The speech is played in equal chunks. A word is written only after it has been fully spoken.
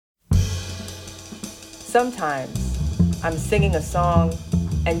Sometimes I'm singing a song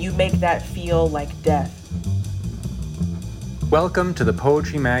and you make that feel like death. Welcome to the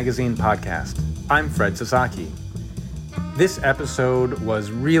Poetry Magazine podcast. I'm Fred Sasaki. This episode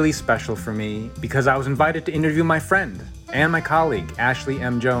was really special for me because I was invited to interview my friend and my colleague, Ashley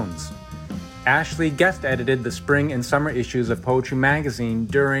M. Jones. Ashley guest edited the spring and summer issues of Poetry Magazine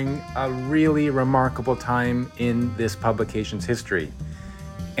during a really remarkable time in this publication's history.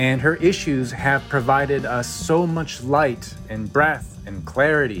 And her issues have provided us so much light and breath and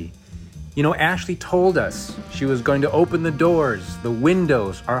clarity. You know, Ashley told us she was going to open the doors, the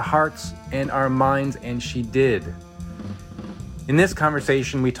windows, our hearts and our minds, and she did. In this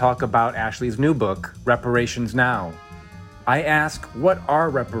conversation, we talk about Ashley's new book, Reparations Now. I ask, what are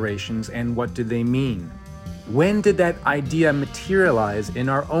reparations and what do they mean? When did that idea materialize in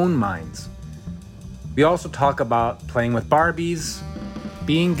our own minds? We also talk about playing with Barbies,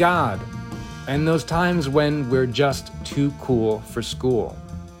 being God, and those times when we're just too cool for school.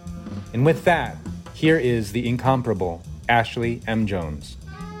 And with that, here is the incomparable Ashley M. Jones.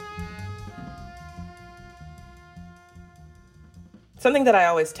 Something that I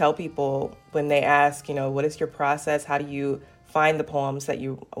always tell people when they ask, what is your process? How do you find the poems that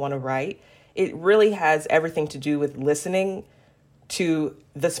you want to write? It really has everything to do with listening to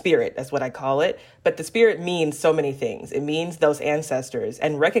the spirit, that's what I call it. But the spirit means so many things. It means those ancestors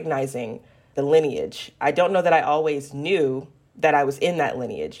and recognizing the lineage. I don't know that I always knew that I was in that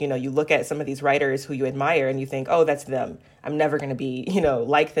lineage. You look at some of these writers who you admire and you think, oh, that's them. I'm never going to be,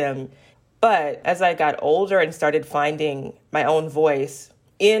 like them. But as I got older and started finding my own voice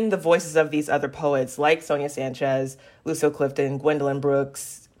in the voices of these other poets like Sonia Sanchez, Lucille Clifton, Gwendolyn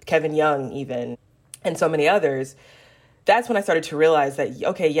Brooks, Kevin Young even, and so many others, that's when I started to realize that,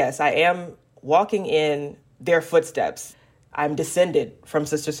 okay, yes, I am walking in their footsteps. I'm descended from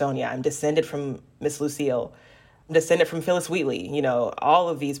Sister Sonia. I'm descended from Miss Lucille. I'm descended from Phyllis Wheatley. All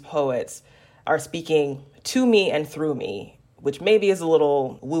of these poets are speaking to me and through me, which maybe is a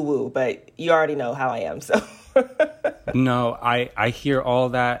little woo-woo, but you already know how I am, so. No, I hear all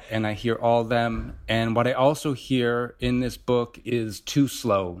that, and I hear all them. And what I also hear in this book is Too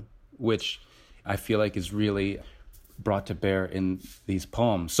Slow, which I feel like is really brought to bear in these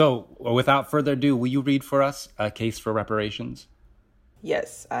poems. So without further ado, will you read for us A Case for Reparations?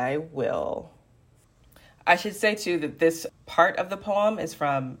 Yes, I will. I should say, too, that this part of the poem is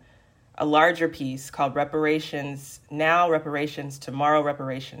from a larger piece called Reparations Now, Reparations Tomorrow,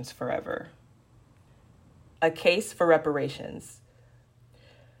 Reparations Forever. A Case for Reparations.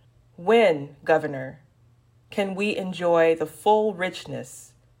 When, Governor, can we enjoy the full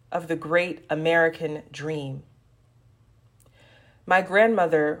richness of the great American dream? My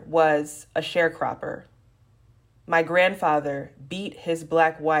grandmother was a sharecropper. My grandfather beat his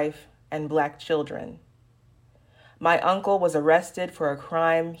black wife and black children. My uncle was arrested for a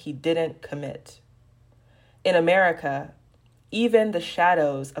crime he didn't commit. In America, even the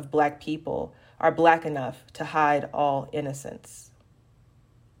shadows of black people are black enough to hide all innocence.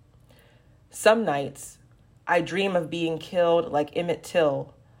 Some nights, I dream of being killed like Emmett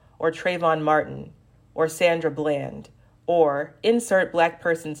Till or Trayvon Martin or Sandra Bland, or insert black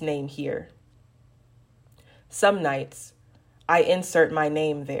person's name here. Some nights, I insert my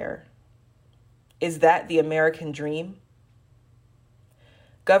name there. Is that the American dream?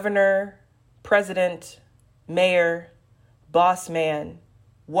 Governor, president, mayor, boss man,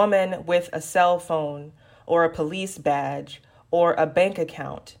 woman with a cell phone or a police badge or a bank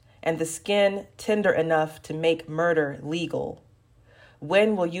account and the skin tender enough to make murder legal.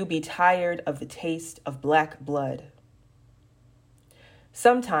 When will you be tired of the taste of black blood?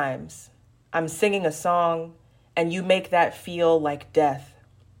 Sometimes I'm singing a song and you make that feel like death.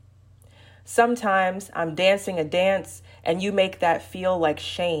 Sometimes I'm dancing a dance and you make that feel like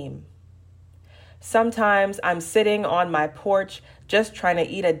shame. Sometimes I'm sitting on my porch just trying to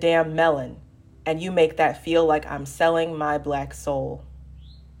eat a damn melon and you make that feel like I'm selling my black soul.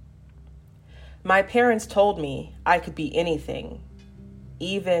 My parents told me I could be anything,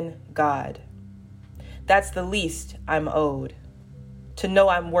 even God. That's the least I'm owed. To know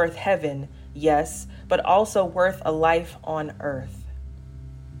I'm worth heaven, yes, but also worth a life on earth.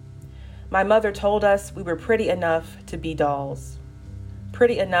 My mother told us we were pretty enough to be dolls,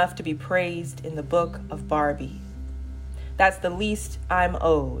 pretty enough to be praised in the book of Barbie. That's the least I'm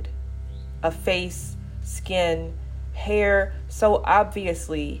owed. A face, skin, hair so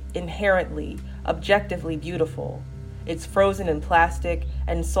obviously, inherently, objectively beautiful. It's frozen in plastic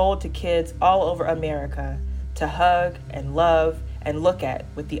and sold to kids all over America to hug and love and look at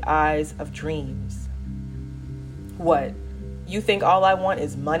with the eyes of dreams. What? You think all I want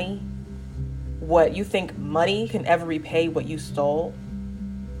is money? what you think money can ever repay what you stole?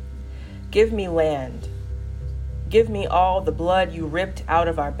 Give me land. Give me all the blood you ripped out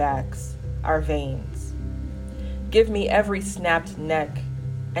of our backs, our veins. Give me every snapped neck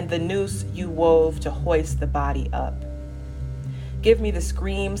and the noose you wove to hoist the body up. Give me the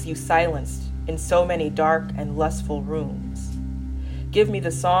screams you silenced in so many dark and lustful rooms. Give me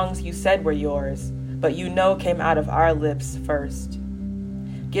the songs you said were yours, but you know came out of our lips first.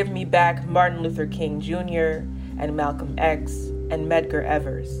 Give me back Martin Luther King Jr. and Malcolm X and Medgar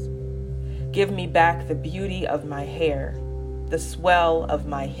Evers. Give me back the beauty of my hair, the swell of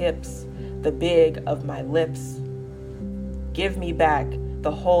my hips, the big of my lips. Give me back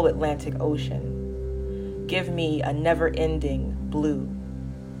the whole Atlantic Ocean. Give me a never-ending blue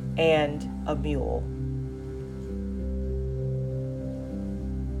and a mule.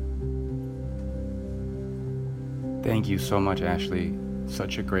 Thank you so much, Ashley.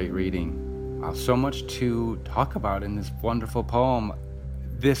 Such a great reading. Wow, so much to talk about in this wonderful poem.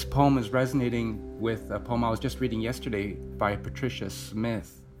 This poem is resonating with a poem I was just reading yesterday by Patricia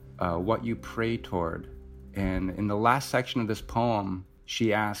Smith, What You Pray Toward. And in the last section of this poem,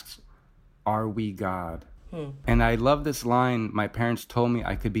 she asks, "Are we God?" And I love this line, "My parents told me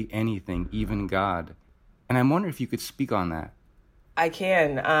I could be anything, even God." And I'm wondering if you could speak on that. I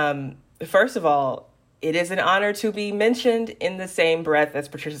can. First of all, it is an honor to be mentioned in the same breath as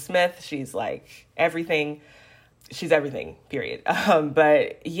Patricia Smith. She's like everything. She's everything, period.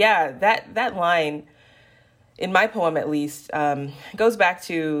 But yeah, that line, in my poem at least, goes back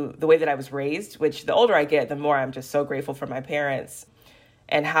to the way that I was raised, which the older I get, the more I'm just so grateful for my parents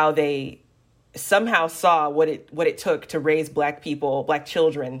and how they somehow saw what it took to raise Black people, Black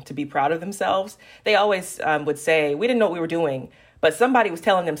children, to be proud of themselves. They always would say, we didn't know what we were doing, but somebody was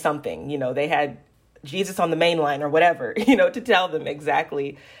telling them something. You know, they had Jesus on the main line or whatever, to tell them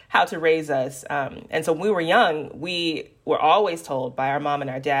exactly how to raise us. And so when we were young, we were always told by our mom and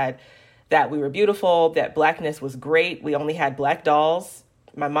our dad that we were beautiful, that Blackness was great. We only had Black dolls.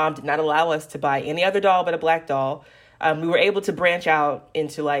 My mom did not allow us to buy any other doll but a Black doll. We were able to branch out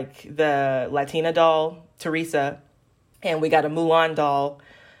into like the Latina doll, Teresa, and we got a Mulan doll,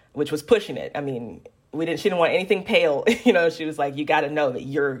 which was pushing it. I mean, she didn't want anything pale. She was like, you got to know that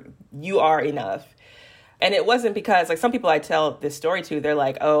you are enough. And it wasn't because, like, some people I tell this story to, they're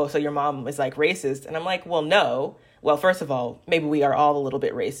like, oh, so your mom is like racist. And I'm like, well, no. Well, first of all, maybe we are all a little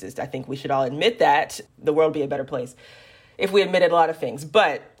bit racist. I think we should all admit that. The world would be a better place if we admitted a lot of things.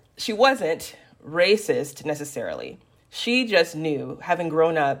 But she wasn't racist necessarily. She just knew, having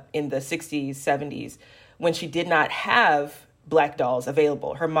grown up in the 60s, 70s, when she did not have Black dolls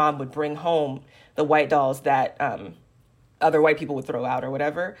available, her mom would bring home the white dolls that other white people would throw out or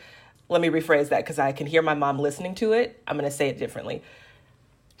whatever. Let me rephrase that because I can hear my mom listening to it. I'm going to say it differently.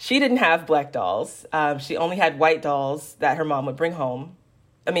 She didn't have Black dolls. She only had white dolls that her mom would bring home.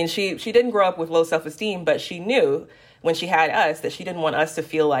 I mean, she didn't grow up with low self-esteem, but she knew when she had us that she didn't want us to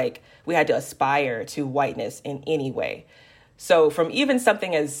feel like we had to aspire to whiteness in any way. So from even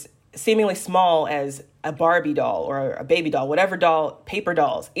something as seemingly small as a Barbie doll or a baby doll, whatever doll, paper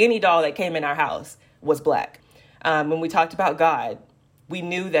dolls, any doll that came in our house was Black. When we talked about God, we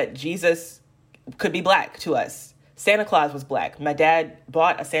knew that Jesus could be Black to us. Santa Claus was Black. My dad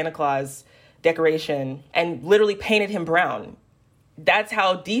bought a Santa Claus decoration and literally painted him brown. That's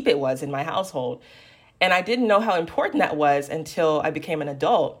how deep it was in my household. And I didn't know how important that was until I became an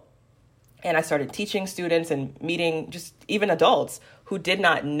adult. And I started teaching students and meeting just even adults who did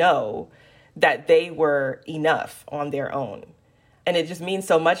not know that they were enough on their own. And it just means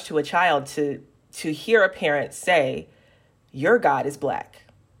so much to a child to hear a parent say, your God is Black.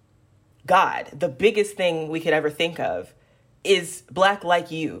 God, the biggest thing we could ever think of, is Black like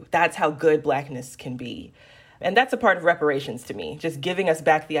you. That's how good Blackness can be. And that's a part of reparations to me, just giving us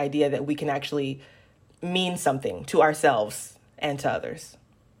back the idea that we can actually mean something to ourselves and to others.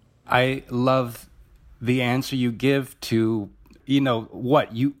 I love the answer you give to,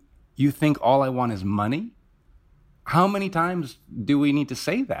 what? You think all I want is money? How many times do we need to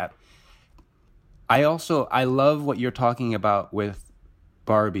say that? I love what you're talking about with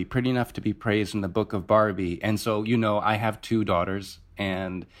Barbie, Pretty Enough to Be Praised in the book of Barbie. And so, I have 2 daughters,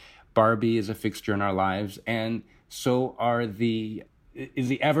 and Barbie is a fixture in our lives. And so is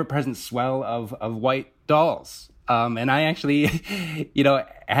the ever-present swell of white dolls. And I actually, it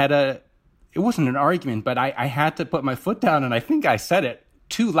wasn't an argument, but I had to put my foot down, and I think I said it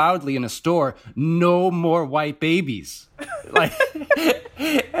too loudly in a store, no more white babies. Like,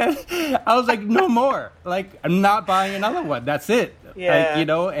 I was like, no more. Like, I'm not buying another one. That's it. Yeah.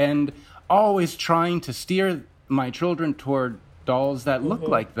 And always trying to steer my children toward dolls that look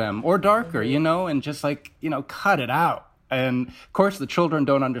like them or darker, and just like, cut it out. And of course, the children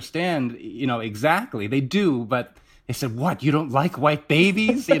don't understand, exactly. They do, but they said, "What? You don't like white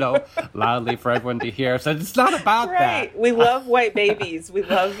babies?" Loudly for everyone to hear. So it's not about that. Right. We love white babies. We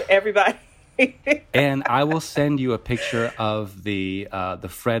love everybody. And I will send you a picture of the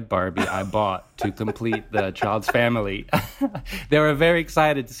Fred Barbie I bought to complete the child's family. They were very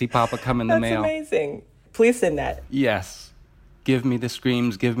excited to see Papa come in the mail. That's amazing. Please send that. Yes. Give me the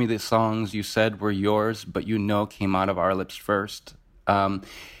screams, give me the songs you said were yours, but came out of our lips first.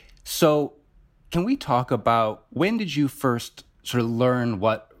 So can we talk about, when did you first sort of learn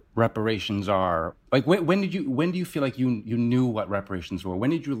what reparations are? Like, when do you feel like you knew what reparations were?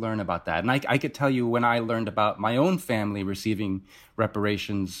 When did you learn about that? And I could tell you when I learned about my own family receiving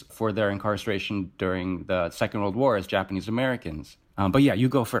reparations for their incarceration during the Second World War as Japanese Americans. But yeah, you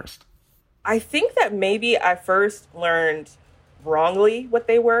go first. I think that maybe I first learned wrongly what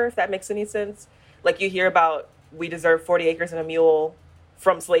they were, if that makes any sense. Like, you hear about, we deserve 40 acres and a mule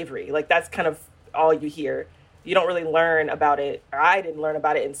from slavery. Like, that's kind of all you hear. You don't really learn about it, or I didn't learn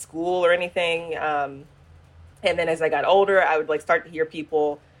about it in school or anything. And then as I got older, I would start to hear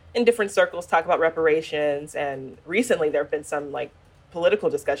people in different circles talk about reparations. And recently there have been some political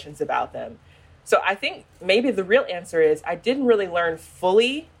discussions about them. So I think maybe the real answer is I didn't really learn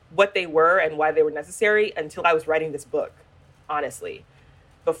fully what they were and why they were necessary until I was writing this book, honestly.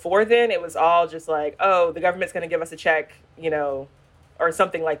 Before then, it was all just like, oh, the government's going to give us a check, or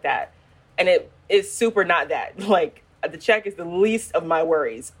something like that. And it is super not that. The check is the least of my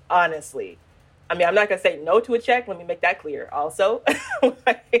worries, honestly. I mean, I'm not going to say no to a check. Let me make that clear also.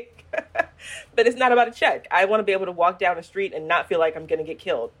 But it's not about a check. I want to be able to walk down the street and not feel like I'm going to get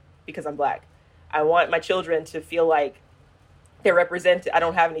killed because I'm Black. I want my children to feel like they're represented. I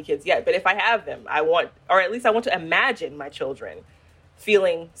don't have any kids yet, but if I have them, I want to imagine my children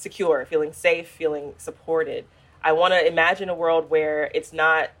feeling secure, feeling safe, feeling supported. I want to imagine a world where it's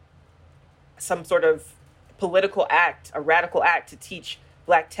not some sort of political act, a radical act to teach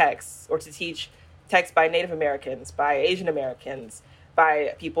Black texts or to teach texts by Native Americans, by Asian Americans,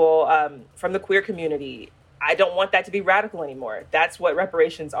 by people from the queer community. I don't want that to be radical anymore. That's what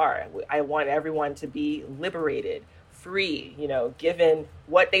reparations are. I want everyone to be liberated, free, given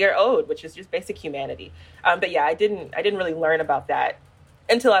what they are owed, which is just basic humanity. But yeah, I didn't really learn about that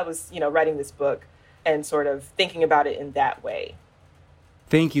until I was, writing this book and sort of thinking about it in that way.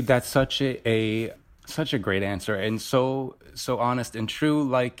 Thank you. That's such a great answer, and so honest and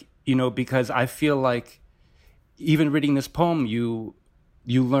true. Because I feel like even reading this poem, you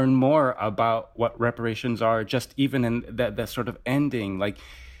learn more about what reparations are, just even in that sort of ending,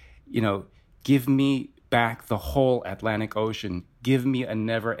 give me back the whole Atlantic Ocean, give me a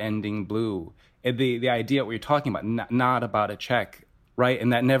never-ending blue. And the idea what you're talking about, not about a check, right?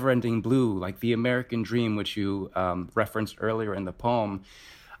 And that never-ending blue, like the American dream, which you referenced earlier in the poem.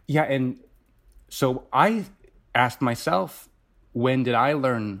 Yeah, and so I asked myself, when did I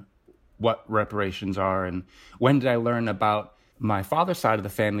learn what reparations are? And when did I learn about my father's side of the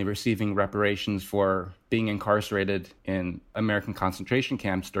family receiving reparations for being incarcerated in American concentration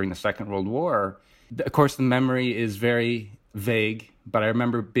camps during the Second World War? Of course, the memory is very vague, but I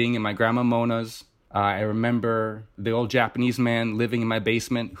remember being in my grandma Mona's. I remember the old Japanese man living in my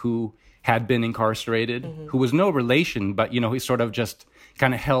basement who had been incarcerated, who was no relation, but, he sort of just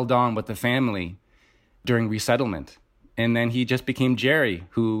kind of held on with the family during resettlement. And then he just became Jerry,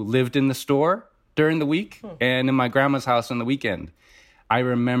 who lived in the store during the week and in my grandma's house on the weekend. I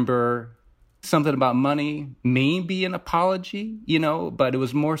remember something about money, maybe an apology, but it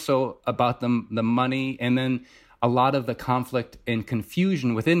was more so about the money, and then a lot of the conflict and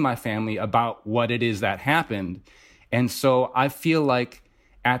confusion within my family about what it is that happened. And so I feel like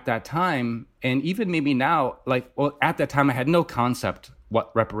at that time, and even maybe now, at that time I had no concept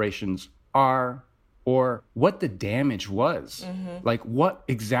what reparations are or what the damage was, what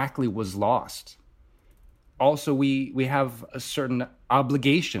exactly was lost. Also, we have a certain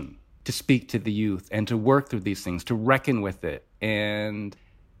obligation to speak to the youth and to work through these things, to reckon with it. And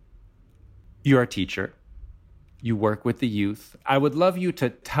you're a teacher. You work with the youth. I would love you to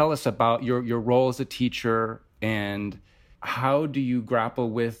tell us about your role as a teacher, and how do you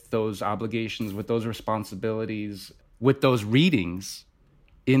grapple with those obligations, with those responsibilities, with those readings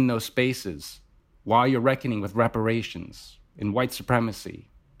in those spaces while you're reckoning with reparations and white supremacy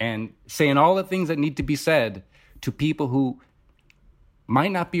and saying all the things that need to be said to people who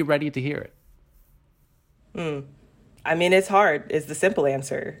might not be ready to hear it? I mean, it's hard is the simple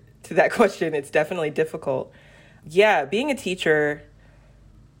answer to that question. It's definitely difficult. Yeah, being a teacher,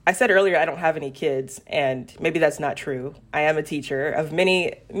 I said earlier I don't have any kids, and maybe that's not true. I am a teacher of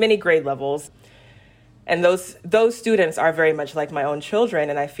many grade levels, and those students are very much like my own children,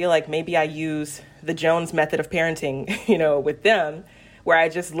 and I feel like maybe I use the Jones method of parenting, with them, where I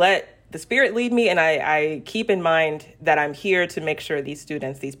just let the spirit lead me, and I keep in mind that I'm here to make sure these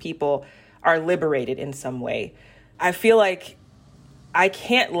students, these people, are liberated in some way. I feel like I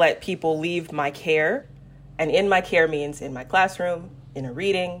can't let people leave my care, and in my care means in my classroom, in a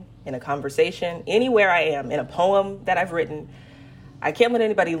reading, in a conversation, anywhere I am, in a poem that I've written. I can't let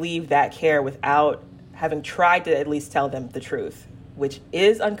anybody leave that care without having tried to at least tell them the truth, which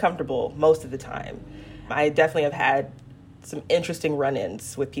is uncomfortable most of the time. I definitely have had some interesting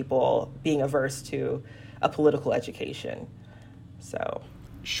run-ins with people being averse to a political education. So.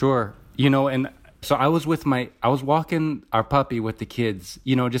 Sure. And so I was walking our puppy with the kids,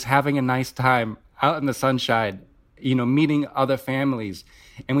 just having a nice time out in the sunshine, meeting other families.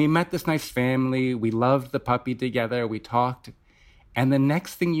 And we met this nice family. We loved the puppy together. We talked. And the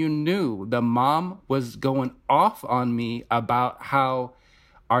next thing you knew, the mom was going off on me about how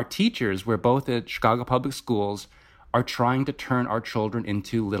our teachers, we're both at Chicago Public Schools, are trying to turn our children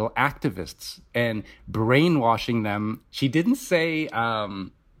into little activists and brainwashing them. She didn't say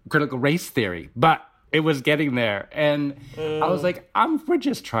critical race theory, but it was getting there. And I was like, we're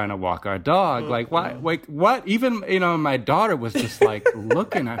just trying to walk our dog. Like, why? Like, what? Even, my daughter was just like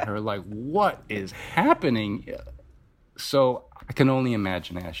looking at her like, what is happening? So I can only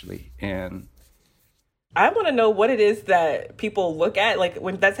imagine, Ashley. And I want to know what it is that people look at. Like,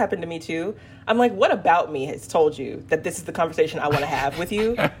 when that's happened to me too, I'm like, what about me has told you that this is the conversation I want to have with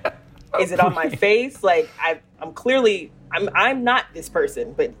you? Is it on my face? Like, I'm not this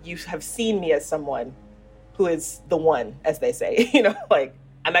person, but you have seen me as someone who is the one, as they say, like,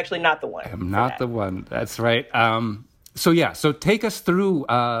 I'm actually not the one. I'm not the one. That's right. So take us through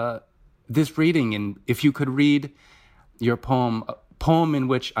this reading. And if you could read your poem, a poem in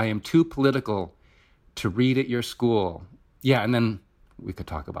which I am too political to read at your school. Yeah, and then we could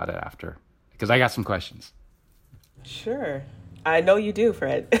talk about it after, because I got some questions. Sure. I know you do,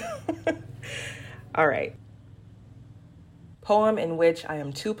 Fred. All right. Poem in which I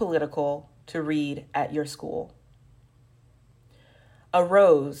am too political to read at your school. A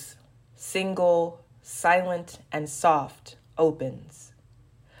rose, single, silent, and soft, opens.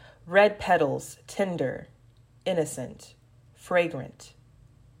 Red petals, tender, innocent, fragrant.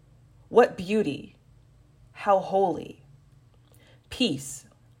 What beauty! How holy! Peace,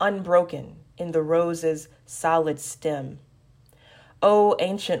 unbroken in the rose's solid stem. O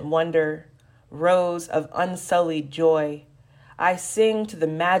ancient wonder, rose of unsullied joy, I sing to the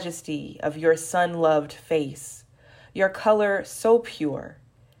majesty of your sun-loved face, your color so pure,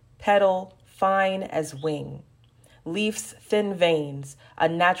 petal fine as wing, leaf's thin veins, a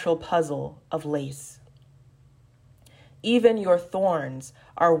natural puzzle of lace. Even your thorns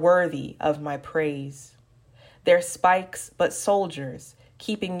are worthy of my praise. Their spikes but soldiers,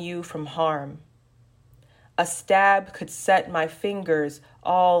 keeping you from harm. A stab could set my fingers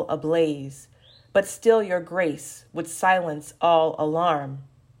all ablaze, but still your grace would silence all alarm.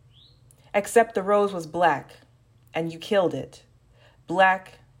 Except the rose was black, and you killed it.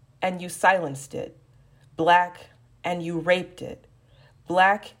 Black, and you silenced it. Black, and you raped it.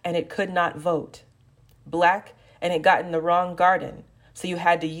 Black, and it could not vote. Black, and it got in the wrong garden, so you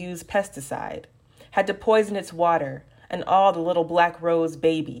had to use pesticide. Had to poison its water and all the little black rose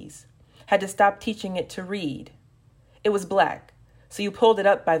babies. Had to stop teaching it to read. It was black, so you pulled it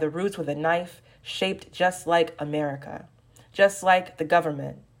up by the roots with a knife shaped just like America, just like the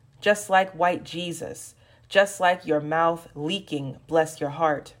government, just like white Jesus, just like your mouth leaking, bless your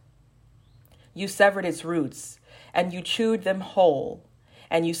heart. You severed its roots, and you chewed them whole,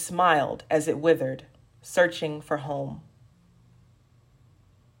 and you smiled as it withered, searching for home.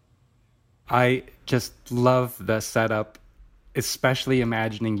 I just love the setup, especially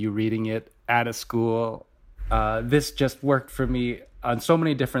imagining you reading it at a school. This just worked for me on so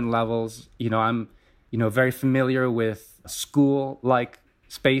many different levels. I'm, very familiar with school-like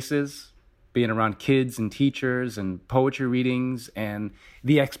spaces, being around kids and teachers and poetry readings and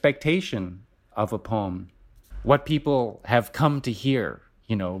the expectation of a poem. What people have come to hear,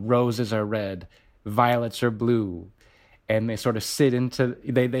 roses are red, violets are blue, and they sort of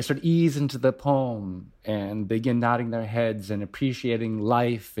they sort of ease into the poem and begin nodding their heads and appreciating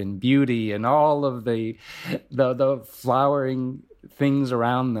life and beauty and all of the flowering things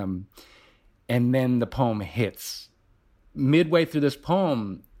around them. And then the poem hits. Midway through this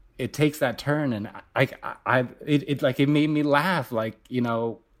poem, it takes that turn, and it made me laugh,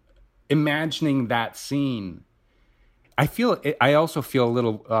 imagining that scene. I also feel a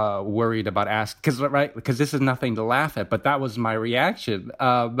little worried about because this is nothing to laugh at, but that was my reaction.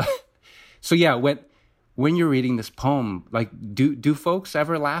 So yeah, when you're reading this poem, like, do folks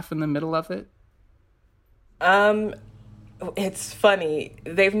ever laugh in the middle of it? It's funny.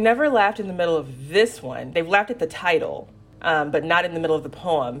 They've never laughed in the middle of this one. They've laughed at the title, but not in the middle of the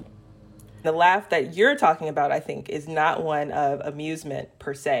poem. The laugh that you're talking about, I think, is not one of amusement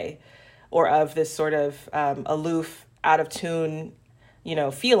per se, or of this sort of aloof, out of tune,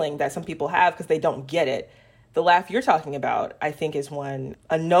 feeling that some people have because they don't get it. The laugh you're talking about, I think, is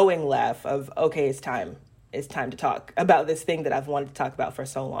a knowing laugh of, okay, it's time to talk about this thing that I've wanted to talk about for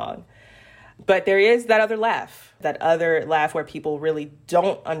so long. But there is that other laugh where people really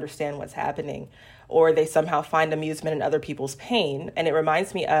don't understand what's happening, or they somehow find amusement in other people's pain. And it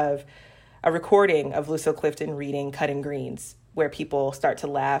reminds me of a recording of Lucille Clifton reading Cutting Greens, where people start to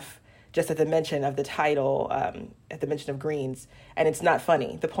laugh just at the mention of the title, at the mention of greens. And it's not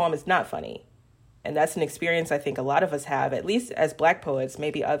funny. The poem is not funny. And that's an experience I think a lot of us have, at least as Black poets,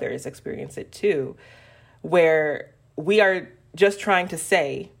 maybe others experience it too, where we are just trying to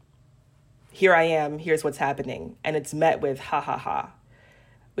say, here I am, here's what's happening. And it's met with ha ha ha,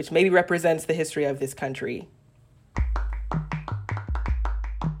 which maybe represents the history of this country.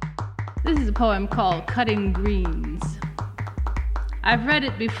 This is a poem called Cutting Greens. I've read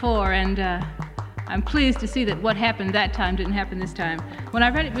it before, and I'm pleased to see that what happened that time didn't happen this time. When I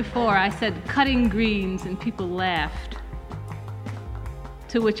read it before, I said cutting greens, and people laughed.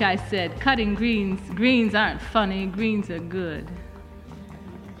 To which I said, cutting greens aren't funny, greens are good.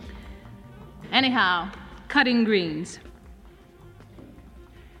 Anyhow, cutting greens.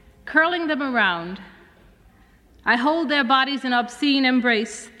 Curling them around, I hold their bodies in obscene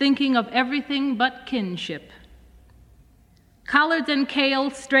embrace, thinking of everything but kinship. Collards and kale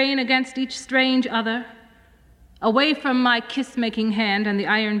strain against each strange other, away from my kiss-making hand and the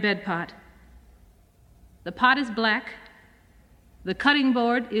iron bed pot. The pot is black, the cutting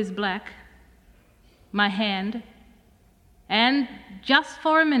board is black, my hand, and just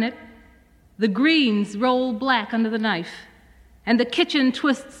for a minute, the greens roll black under the knife, and the kitchen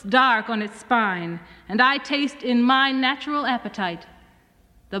twists dark on its spine, and I taste in my natural appetite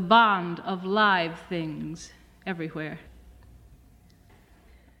the bond of live things everywhere.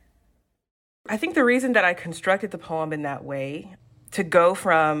 I think the reason that I constructed the poem in that way, to go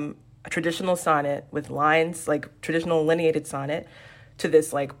from a traditional sonnet with lines, like traditional lineated sonnet, to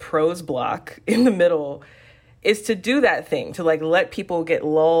this like prose block in the middle, is to do that thing, to like let people get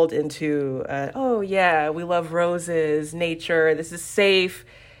lulled into, oh yeah, we love roses, nature, this is safe.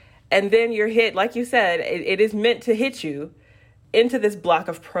 And then you're hit, like you said, it is meant to hit you into this block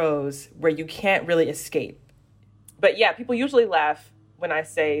of prose where you can't really escape. But yeah, people usually laugh when I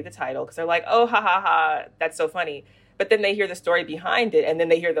say the title, because they're like, oh, ha, ha, ha, that's so funny. But then they hear the story behind it, and then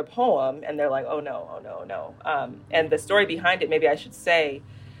they hear the poem, and they're like, oh, no. And the story behind it, maybe I should say,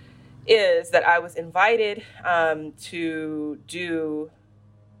 is that I was invited to do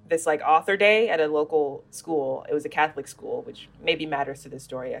this like author day at a local school. It was a Catholic school, which maybe matters to this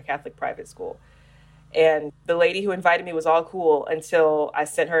story, a Catholic private school. And the lady who invited me was all cool until I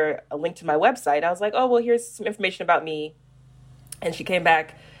sent her a link to my website. I was like, oh, well, here's some information about me. And she came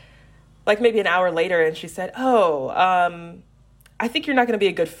back like maybe an hour later and she said, I think you're not going to be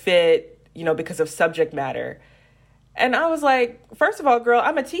a good fit, because of subject matter. And I was like, first of all, girl,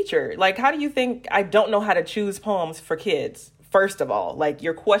 I'm a teacher. Like, how do you think I don't know how to choose poems for kids? First of all, like,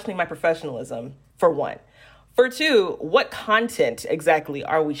 you're questioning my professionalism, for one. For two, what content exactly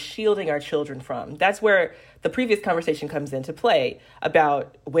are we shielding our children from? That's where the previous conversation comes into play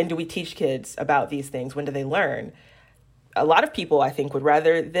about when do we teach kids about these things? When do they learn? A lot of people, I think, would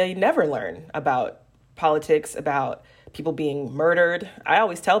rather they never learn about politics, about people being murdered. I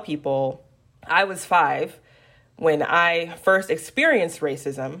always tell people I was 5 when I first experienced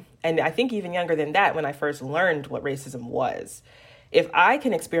racism, and I think even younger than that, when I first learned what racism was. If I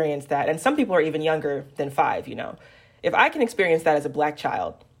can experience that, and some people are even younger than 5, if I can experience that as a Black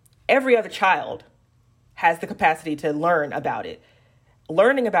child, every other child has the capacity to learn about it.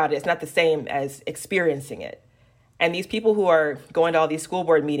 Learning about it is not the same as experiencing it. And these people who are going to all these school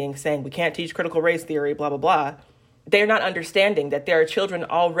board meetings saying we can't teach critical race theory, blah, blah, blah, they're not understanding that there are children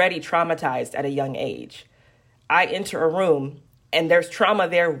already traumatized at a young age. I enter a room and there's trauma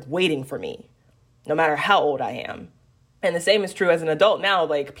there waiting for me, no matter how old I am. And the same is true as an adult now.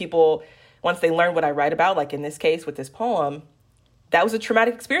 Like, people, once they learn what I write about, like in this case with this poem, that was a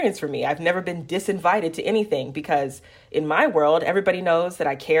traumatic experience for me. I've never been disinvited to anything because in my world, everybody knows that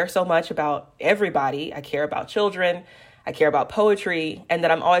I care so much about everybody. I care about children. I care about poetry, and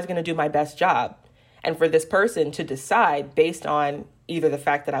that I'm always going to do my best job. And for this person to decide based on either the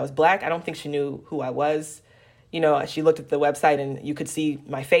fact that I was Black, I don't think she knew who I was. She looked at the website and you could see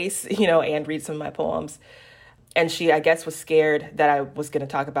my face, and read some of my poems. And she, I guess, was scared that I was going to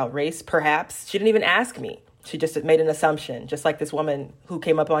talk about race, perhaps. She didn't even ask me. She just made an assumption, just like this woman who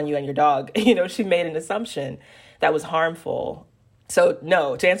came up on you and your dog. She made an assumption that was harmful. So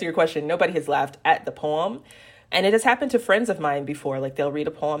no, to answer your question, nobody has laughed at the poem. And it has happened to friends of mine before. Like, they'll read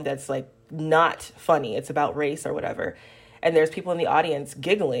a poem that's like not funny. It's about race or whatever. And there's people in the audience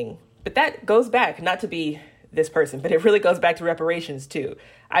giggling. But that goes back, not to be this person, but it really goes back to reparations too.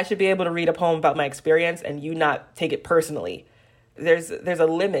 I should be able to read a poem about my experience and you not take it personally. There's a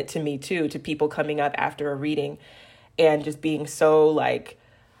limit to me too, to people coming up after a reading and just being so like,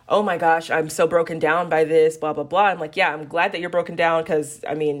 oh my gosh, I'm so broken down by this, blah, blah, blah. I'm like, yeah, I'm glad that you're broken down because,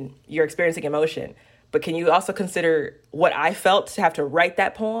 you're experiencing emotion. But can you also consider what I felt to have to write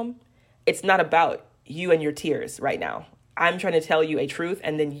that poem? It's not about you and your tears right now. I'm trying to tell you a truth,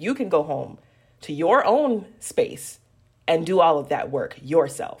 and then you can go home to your own space and do all of that work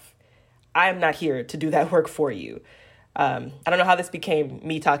yourself. I'm not here to do that work for you. I don't know how this became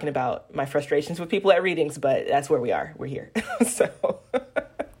me talking about my frustrations with people at readings, but that's where we are. We're here. So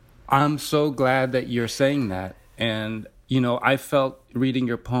I'm so glad that you're saying that. And, I felt reading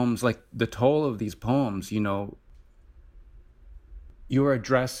your poems, like the toll of these poems, you're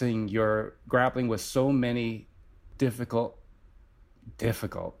grappling with so many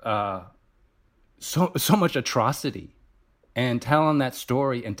so much atrocity, and telling that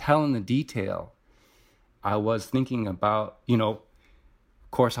story and telling the detail. I was thinking about, of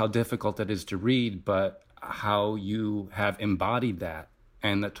course, how difficult it is to read, but how you have embodied that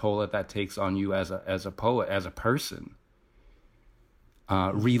and the toll that takes on you as a poet, as a person,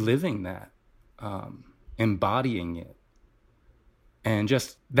 reliving that, embodying it. And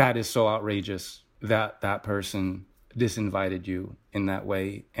just that is so outrageous that that person disinvited you in that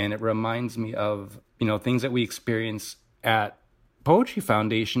way. And it reminds me of, things that we experience at Poetry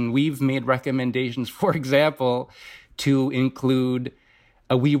Foundation. We've made recommendations, for example, to include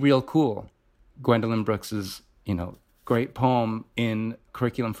a We Real Cool, Gwendolyn Brooks's, great poem in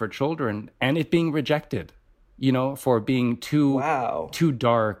curriculum for children, and it being rejected, for being too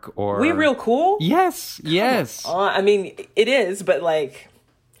dark or... We Real Cool? Yes. It is, but like...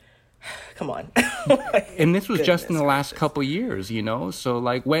 Come on. And this was just in the last couple years, so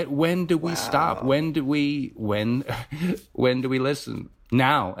like when do we stop? When do we listen?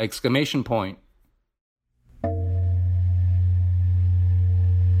 Now! !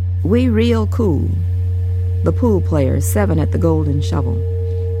 We real cool. The pool players, 7 at the Golden Shovel.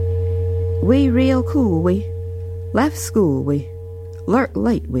 We real cool, we left school, we lurk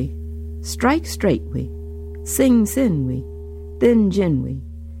late, we strike straight, we sing sin, we thin gin, we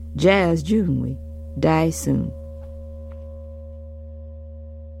jazz June, we die soon.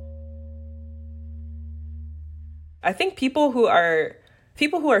 I think people who are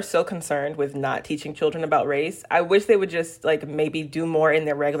so concerned with not teaching children about race, I wish they would just like maybe do more in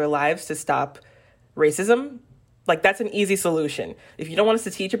their regular lives to stop racism. Like, that's an easy solution. If you don't want us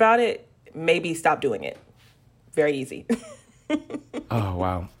to teach about it, maybe stop doing it. Very easy. Oh,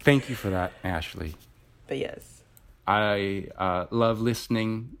 wow. Thank you for that, Ashley. But yes. I love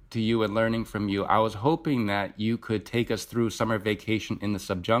listening to you and learning from you. I was hoping that you could take us through summer vacation in the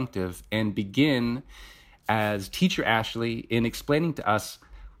subjunctive and begin as teacher Ashley in explaining to us,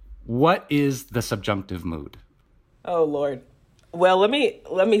 what is the subjunctive mood? Oh, Lord. Well, let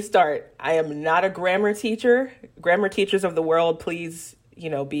me start. I am not a grammar teacher. Grammar teachers of the world, please,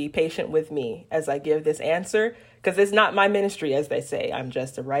 be patient with me as I give this answer, because it's not my ministry, as they say. I'm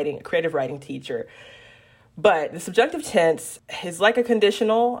just a creative writing teacher. But the subjunctive tense is like a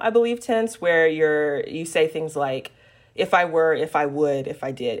conditional, I believe, tense where you say things like, if I were, if I would, if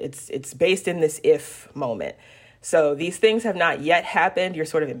I did. It's based in this if moment. So these things have not yet happened. You're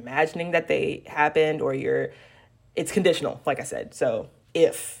sort of imagining that they happened, or it's conditional, like I said. So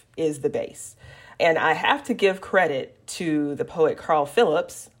if is the base. And I have to give credit to the poet Carl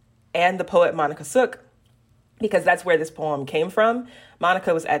Phillips and the poet Monica Sook, because that's where this poem came from.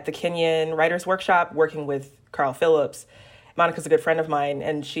 Monica was at the Kenyan Writers Workshop working with Carl Phillips. Monica's a good friend of mine,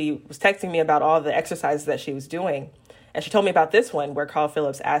 and she was texting me about all the exercises that she was doing. And she told me about this one where Carl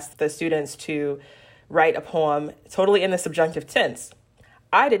Phillips asked the students to write a poem totally in the subjunctive tense.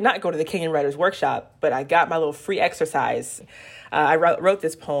 I did not go to the Kenyan Writers Workshop, but I got my little free exercise. I wrote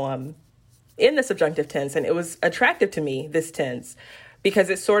this poem in the subjunctive tense, and it was attractive to me, this tense, because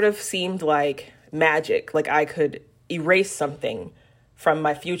it sort of seemed like magic, like I could erase something from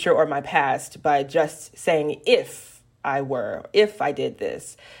my future or my past by just saying if I were, if I did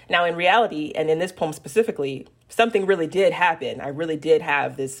this. Now, in reality, and in this poem specifically, something really did happen. I really did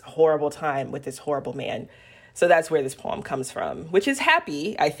have this horrible time with this horrible man. So that's where this poem comes from, which is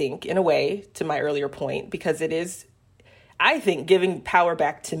happy, I think, in a way, to my earlier point, because it is, I think, giving power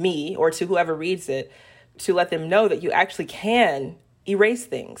back to me or to whoever reads it to let them know that you actually can erase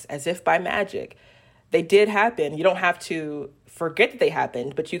things as if by magic. They did happen. You don't have to forget that they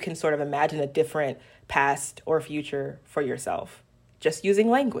happened, but you can sort of imagine a different past or future for yourself, just using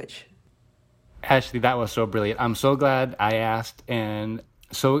language. Ashley, that was so brilliant. I'm so glad I asked and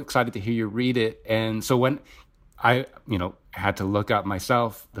so excited to hear you read it. And so when I, had to look up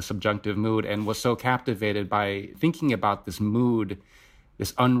myself, the subjunctive mood, and was so captivated by thinking about this mood,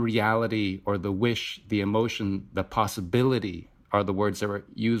 this unreality or the wish, the emotion, the possibility are the words that were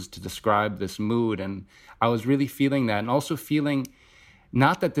used to describe this mood. And I was really feeling that, and also feeling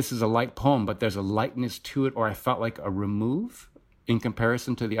not that this is a light poem, but there's a lightness to it, or I felt like a remove in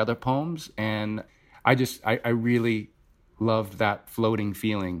comparison to the other poems. And I really loved that floating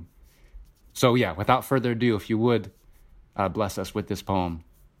feeling. So yeah, without further ado, if you would bless us with this poem.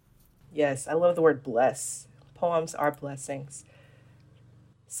 Yes, I love the word bless. Poems are blessings.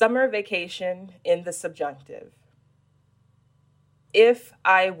 Summer vacation in the subjunctive. If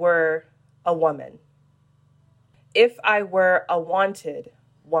I were a woman. If I were a wanted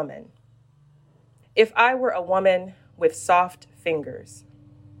woman. If I were a woman with soft fingers.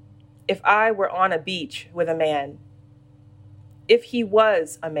 If I were on a beach with a man. If he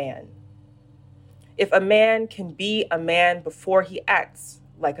was a man. If a man can be a man before he acts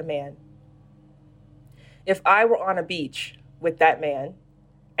like a man. If I were on a beach with that man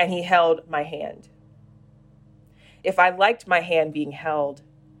and he held my hand. If I liked my hand being held,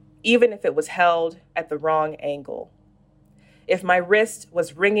 even if it was held at the wrong angle. If my wrist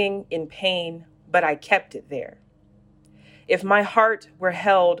was ringing in pain, but I kept it there. If my heart were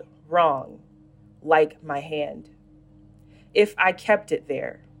held wrong, like my hand. If I kept it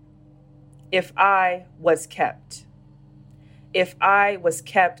there. If I was kept. If I was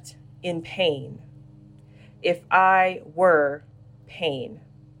kept in pain. If I were pain.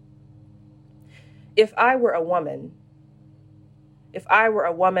 If I were a woman. If I were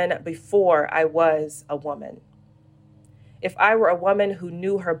a woman before I was a woman. If I were a woman who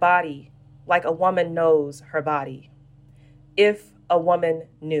knew her body like a woman knows her body. If a woman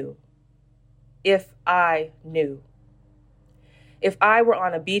knew. If I knew. If I were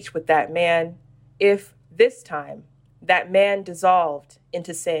on a beach with that man, if this time that man dissolved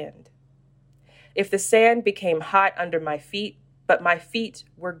into sand. If the sand became hot under my feet, but my feet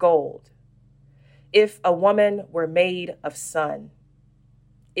were gold. If a woman were made of sun.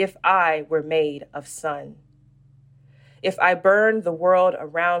 If I were made of sun. If I burned the world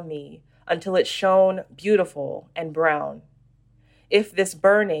around me until it shone beautiful and brown. If this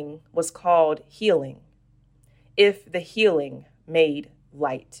burning was called healing. If the healing made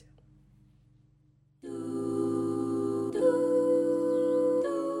light.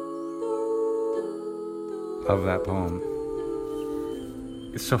 Love that poem.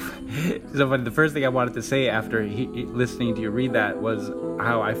 It's so funny. The first thing I wanted to say after listening to you read that was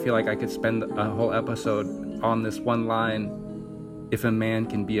how I feel like I could spend a whole episode on this one line, if a man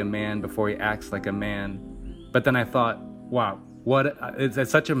can be a man before he acts like a man. But then I thought, wow, it's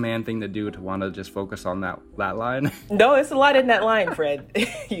such a man thing to do, to want to just focus on that line. No, it's a lot in that line, Fred.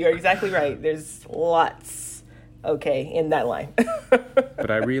 You're exactly right. There's lots, in that line. But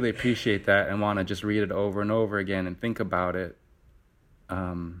I really appreciate that and want to just read it over and over again and think about it.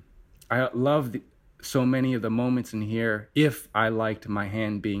 I love so many of the moments in here. If I liked my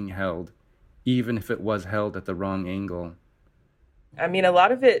hand being held, even if it was held at the wrong angle. I mean, a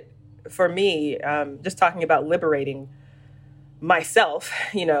lot of it for me, just talking about liberating myself,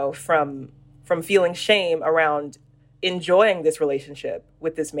 from feeling shame around enjoying this relationship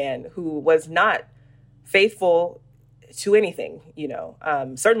with this man who was not faithful to anything,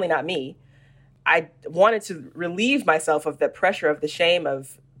 certainly not me. I wanted to relieve myself of the pressure of the shame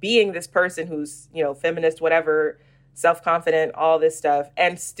of being this person who's, feminist, whatever, self-confident, all this stuff,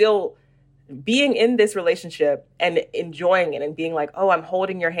 and still being in this relationship and enjoying it and being like, oh, I'm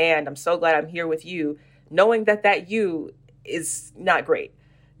holding your hand. I'm so glad I'm here with you, knowing that you is not great.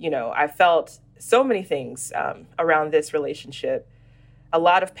 I felt so many things around this relationship, a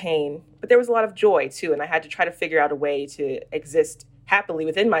lot of pain, but there was a lot of joy too. And I had to try to figure out a way to exist happily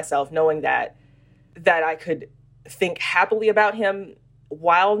within myself, knowing that I could think happily about him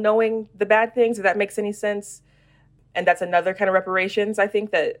while knowing the bad things, if that makes any sense. And that's another kind of reparations, I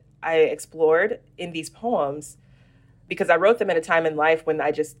think, that I explored in these poems, because I wrote them at a time in life when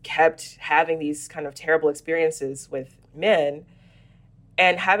I just kept having these kind of terrible experiences with men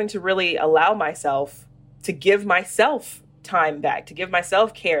and having to really allow myself to give myself time back, to give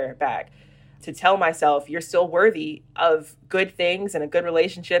myself care back, to tell myself you're still worthy of good things and a good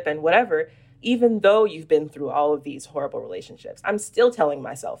relationship and whatever, even though you've been through all of these horrible relationships. I'm still telling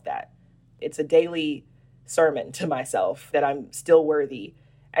myself that. It's a daily sermon to myself that I'm still worthy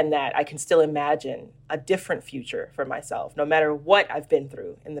and that I can still imagine a different future for myself, no matter what I've been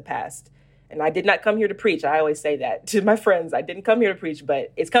through in the past. And I did not come here to preach. I always say that to my friends. I didn't come here to preach,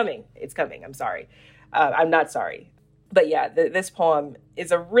 but it's coming. It's coming. I'm sorry. I'm not sorry. But yeah, this poem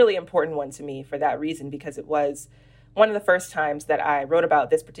is a really important one to me for that reason, because it was one of the first times that I wrote about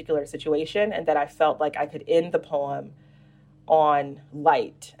this particular situation and that I felt like I could end the poem on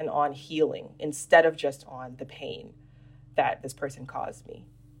light and on healing instead of just on the pain that this person caused me.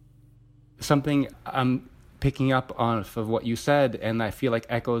 Something I'm picking up on of what you said, and I feel like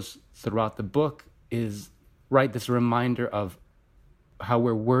echoes throughout the book, is, right, this reminder of how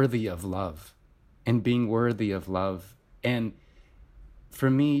we're worthy of love and being worthy of love. And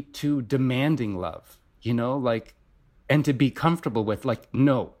for me, too, demanding love, you know, like, and to be comfortable with, like,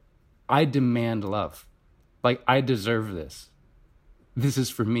 no, I demand love. Like, I deserve this. This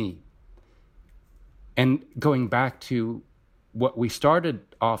is for me. And going back to what we started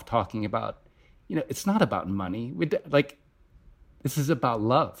off talking about, you know, it's not about money. This is about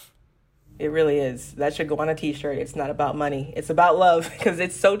love. It really is. That should go on a t-shirt. It's not about money. It's about love, because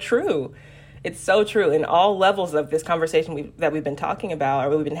it's so true. It's so true. In all levels of this conversation that we've been talking about,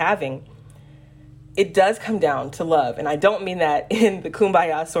 or we've been having, it does come down to love. And I don't mean that in the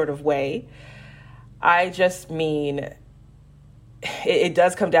kumbaya sort of way. I just mean it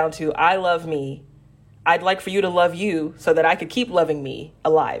does come down to, I love me. I'd like for you to love you so that I could keep loving me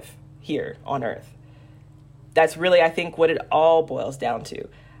alive here on earth. That's really, I think, what it all boils down to.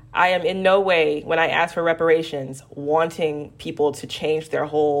 I am in no way, when I ask for reparations, wanting people to change their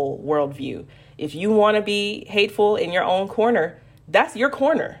whole worldview. If you want to be hateful in your own corner, that's your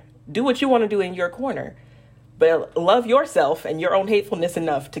corner. Do what you want to do in your corner. But love yourself and your own hatefulness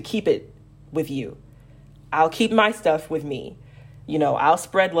enough to keep it with you. I'll keep my stuff with me. You know, I'll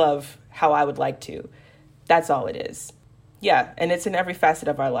spread love how I would like to. That's all it is. Yeah, and it's in every facet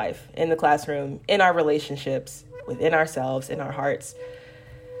of our life, in the classroom, in our relationships, within ourselves, in our hearts.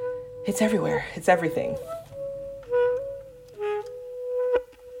 It's everywhere. It's everything.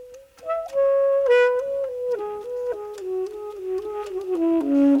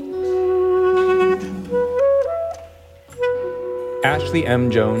 Ashley M.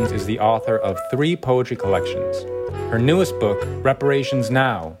 Jones is the author of 3 poetry collections. Her newest book, Reparations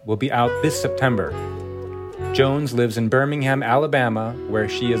Now, will be out this September. Jones lives in Birmingham, Alabama, where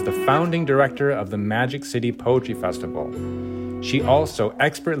she is the founding director of the Magic City Poetry Festival. She also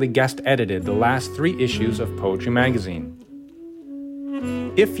expertly guest-edited the last 3 issues of Poetry Magazine.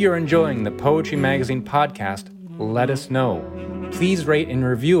 If you're enjoying the Poetry Magazine podcast, let us know. Please rate and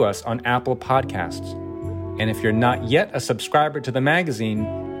review us on Apple Podcasts. And if you're not yet a subscriber to the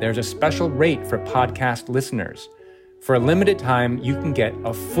magazine, there's a special rate for podcast listeners. For a limited time, you can get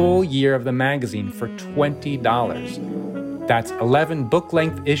a full year of the magazine for $20. That's 11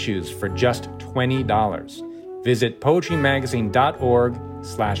 book-length issues for just $20. Visit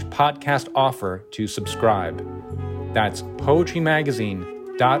poetrymagazine.org/podcast offer to subscribe. That's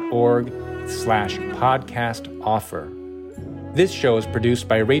poetrymagazine.org/podcast offer. This show is produced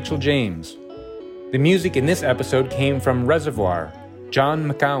by Rachel James. The music in this episode came from Reservoir, John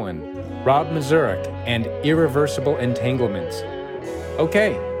McCowan, Rob Mazurek, and Irreversible Entanglements.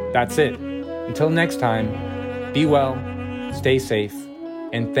 Okay, that's it. Until next time, be well, stay safe,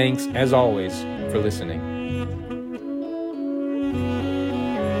 and thanks as always for listening.